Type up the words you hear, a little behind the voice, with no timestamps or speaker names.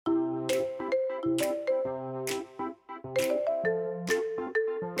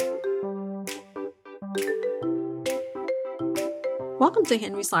Welcome to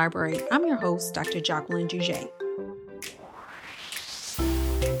Henry's Library. I'm your host, Dr. Jacqueline Duget.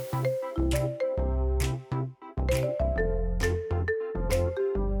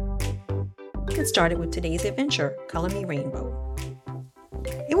 Get started with today's adventure, Color Me Rainbow.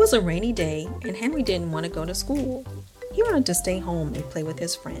 It was a rainy day, and Henry didn't want to go to school. He wanted to stay home and play with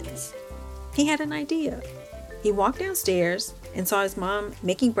his friends. He had an idea. He walked downstairs and saw his mom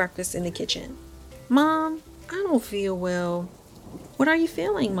making breakfast in the kitchen. "Mom, I don't feel well." "What are you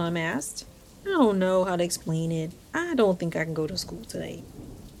feeling?" Mom asked. "I don't know how to explain it. I don't think I can go to school today."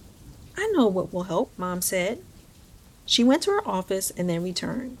 "I know what will help," Mom said. She went to her office and then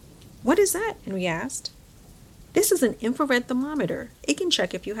returned. "What is that?" Henry asked. "This is an infrared thermometer. It can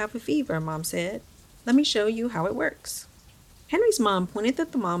check if you have a fever," Mom said. "Let me show you how it works." Henry's mom pointed the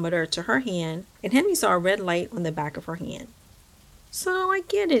thermometer to her hand, and Henry saw a red light on the back of her hand. "So I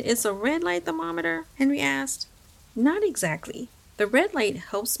get it. It's a red light thermometer?" Henry asked. "Not exactly. The red light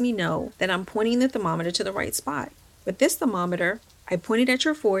helps me know that I'm pointing the thermometer to the right spot. With this thermometer, I point it at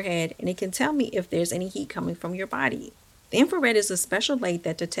your forehead and it can tell me if there's any heat coming from your body. The infrared is a special light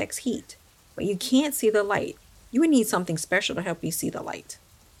that detects heat, but you can't see the light. You would need something special to help you see the light."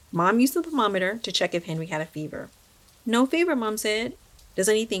 Mom used the thermometer to check if Henry had a fever. "No fever," Mom said. "Does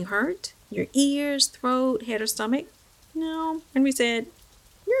anything hurt? Your ears, throat, head, or stomach?" "No," Henry said.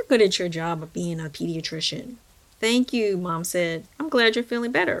 "You're good at your job of being a pediatrician." "Thank you," Mom said. "I'm glad you're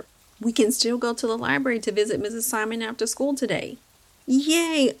feeling better. We can still go to the library to visit Mrs. Simon after school today."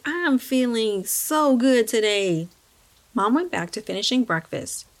 "Yay! I'm feeling so good today." Mom went back to finishing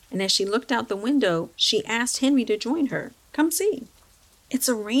breakfast, and as she looked out the window, she asked Henry to join her. "Come see." "It's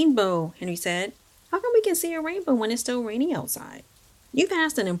a rainbow," Henry said. "How come we can see a rainbow when it's still raining outside?" "You've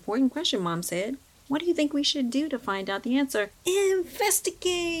asked an important question," Mom said. "What do you think we should do to find out the answer?"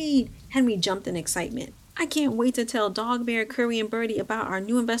 "Investigate!" Henry jumped in excitement. "I can't wait to tell Dog, Bear, Curry, and Birdie about our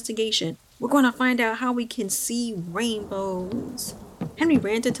new investigation. We're going to find out how we can see rainbows." Henry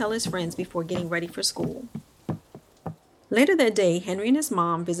ran to tell his friends before getting ready for school. Later that day, Henry and his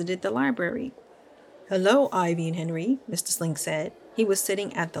mom visited the library. "Hello, Ivy and Henry," Mr. Slink said. He was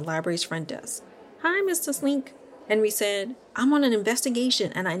sitting at the library's front desk. "Hi, Mr. Slink," Henry said. "I'm on an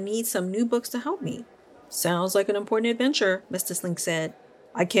investigation and I need some new books to help me." "Sounds like an important adventure," Mr. Slink said.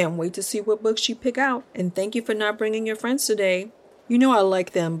 "I can't wait to see what books you pick out, and thank you for not bringing your friends today. You know I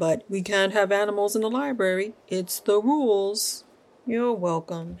like them, but we can't have animals in the library. It's the rules." "You're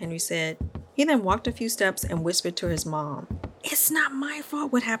welcome," Henry said. He then walked a few steps and whispered to his mom. "It's not my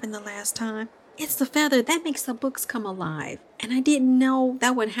fault what happened the last time. It's the feather that makes the books come alive. And I didn't know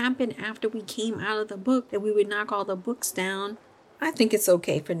that would happen after we came out of the book, that we would knock all the books down." "I think it's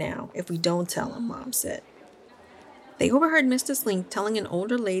okay for now if we don't tell him," Mom said. They overheard Mr. Slink telling an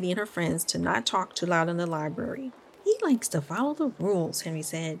older lady and her friends to not talk too loud in the library. "He likes to follow the rules," Henry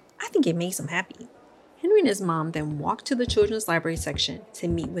said. "I think it makes him happy." Henry and his mom then walked to the children's library section to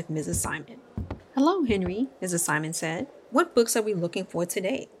meet with Mrs. Simon. "Hello, Henry," Mrs. Simon said. "What books are we looking for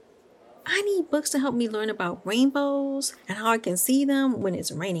today?" "I need books to help me learn about rainbows and how I can see them when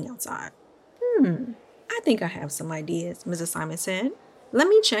it's raining outside." I think I have some ideas," Mrs. Simon said. "Let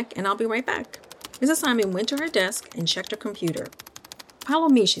me check and I'll be right back." Mrs. Simon went to her desk and checked her computer. "Follow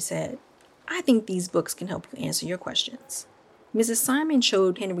me," she said. "I think these books can help you answer your questions." Mrs. Simon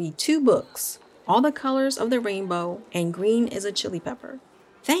showed Henry 2 books, All the Colors of the Rainbow and Green is a Chili Pepper.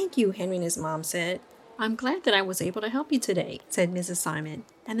 "Thank you," Henry and his mom said. "I'm glad that I was able to help you today," said Mrs. Simon.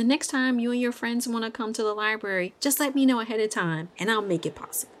 "And the next time you and your friends want to come to the library, just let me know ahead of time and I'll make it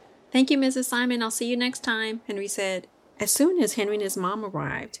possible." "Thank you, Mrs. Simon. I'll see you next time," Henry said. As soon as Henry and his mom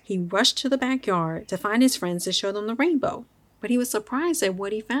arrived, he rushed to the backyard to find his friends to show them the rainbow. But he was surprised at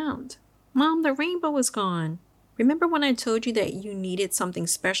what he found. "Mom, the rainbow is gone. Remember when I told you that you needed something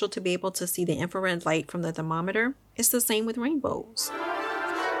special to be able to see the infrared light from the thermometer? It's the same with rainbows."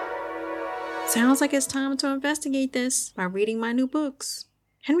 "Sounds like it's time to investigate this by reading my new books."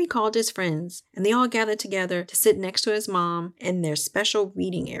 Henry called his friends, and they all gathered together to sit next to his mom in their special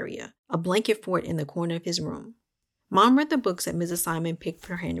reading area, a blanket fort in the corner of his room. Mom read the books that Mrs. Simon picked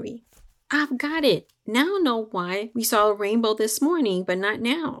for Henry. "I've got it. Now I know why we saw a rainbow this morning, but not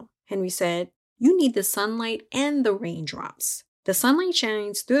now," Henry said. "You need the sunlight and the raindrops. The sunlight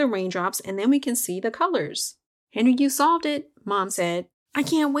shines through the raindrops, and then we can see the colors." "Henry, you solved it," Mom said. "I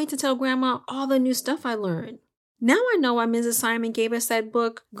can't wait to tell Grandma all the new stuff I learned. Now I know why Mrs. Simon gave us that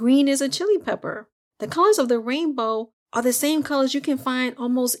book, Green is a Chili Pepper. The colors of the rainbow are the same colors you can find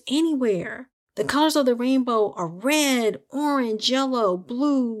almost anywhere. The colors of the rainbow are red, orange, yellow,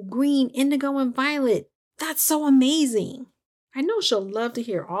 blue, green, indigo, and violet. That's so amazing." "I know she'll love to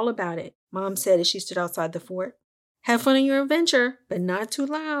hear all about it," Mom said as she stood outside the fort. Have fun in your adventure, but not too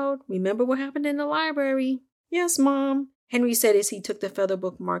loud. Remember what happened in the library. Yes, Mom, Henry said as he took the feather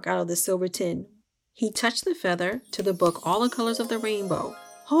bookmark out of the silver tin. He touched the feather to the book All the Colors of the Rainbow.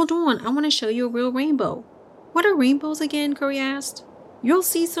 Hold on, I want to show you a real rainbow. What are rainbows again? Curry asked. You'll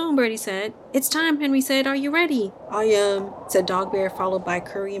see soon, Birdie said. It's time, Henry said. Are you ready? I am, said Dogbear, followed by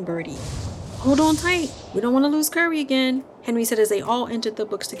Curry and Birdie. Hold on tight. We don't want to lose Curry again, Henry said as they all entered the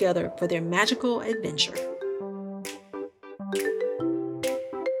books together for their magical adventure.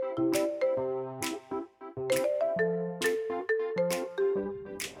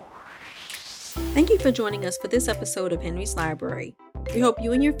 Thank you for joining us for this episode of Henry's Library. We hope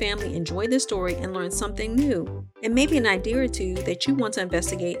you and your family enjoy this story and learn something new, and maybe an idea or two that you want to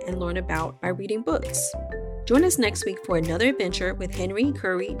investigate and learn about by reading books. Join us next week for another adventure with Henry,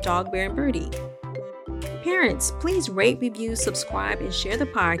 Curry, Dogbear, and Birdie. Parents, please rate, review, subscribe, and share the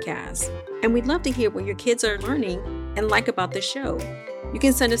podcast. And we'd love to hear what your kids are learning and like about the show. You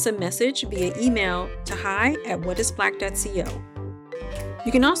can send us a message via email to hi@whatisblack.co.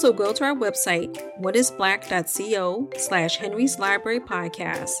 You can also go to our website, whatisblack.co/Henry's Library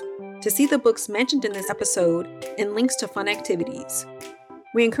Podcast, to see the books mentioned in this episode and links to fun activities.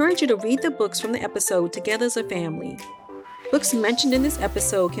 We encourage you to read the books from the episode together as a family. Books mentioned in this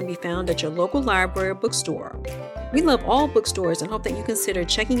episode can be found at your local library or bookstore. We love all bookstores and hope that you consider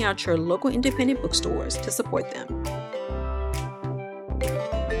checking out your local independent bookstores to support them.